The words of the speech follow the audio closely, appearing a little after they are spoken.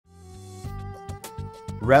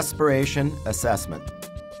Respiration assessment.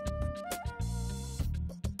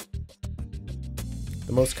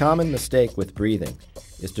 The most common mistake with breathing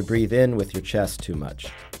is to breathe in with your chest too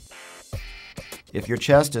much. If your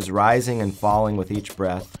chest is rising and falling with each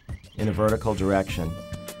breath in a vertical direction,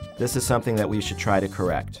 this is something that we should try to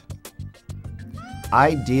correct.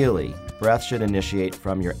 Ideally, breath should initiate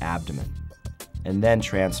from your abdomen and then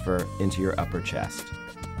transfer into your upper chest.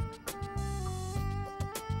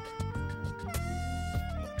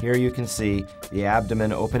 Here you can see the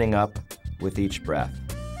abdomen opening up with each breath.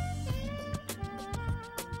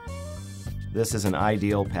 This is an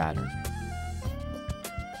ideal pattern.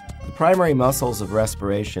 The primary muscles of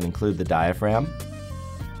respiration include the diaphragm,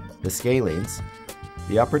 the scalenes,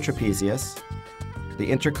 the upper trapezius, the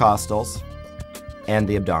intercostals, and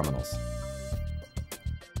the abdominals.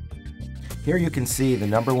 Here you can see the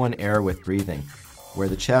number one error with breathing, where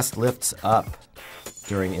the chest lifts up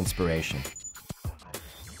during inspiration.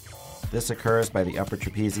 This occurs by the upper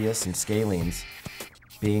trapezius and scalenes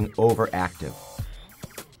being overactive.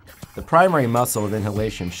 The primary muscle of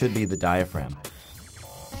inhalation should be the diaphragm.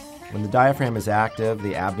 When the diaphragm is active,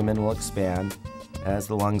 the abdomen will expand as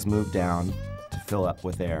the lungs move down to fill up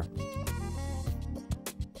with air.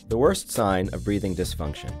 The worst sign of breathing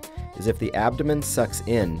dysfunction is if the abdomen sucks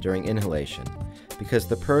in during inhalation because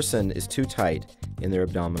the person is too tight in their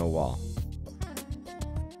abdominal wall.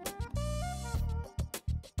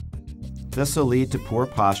 This will lead to poor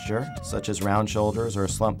posture, such as round shoulders or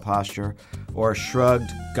slump posture, or shrugged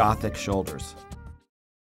Gothic shoulders.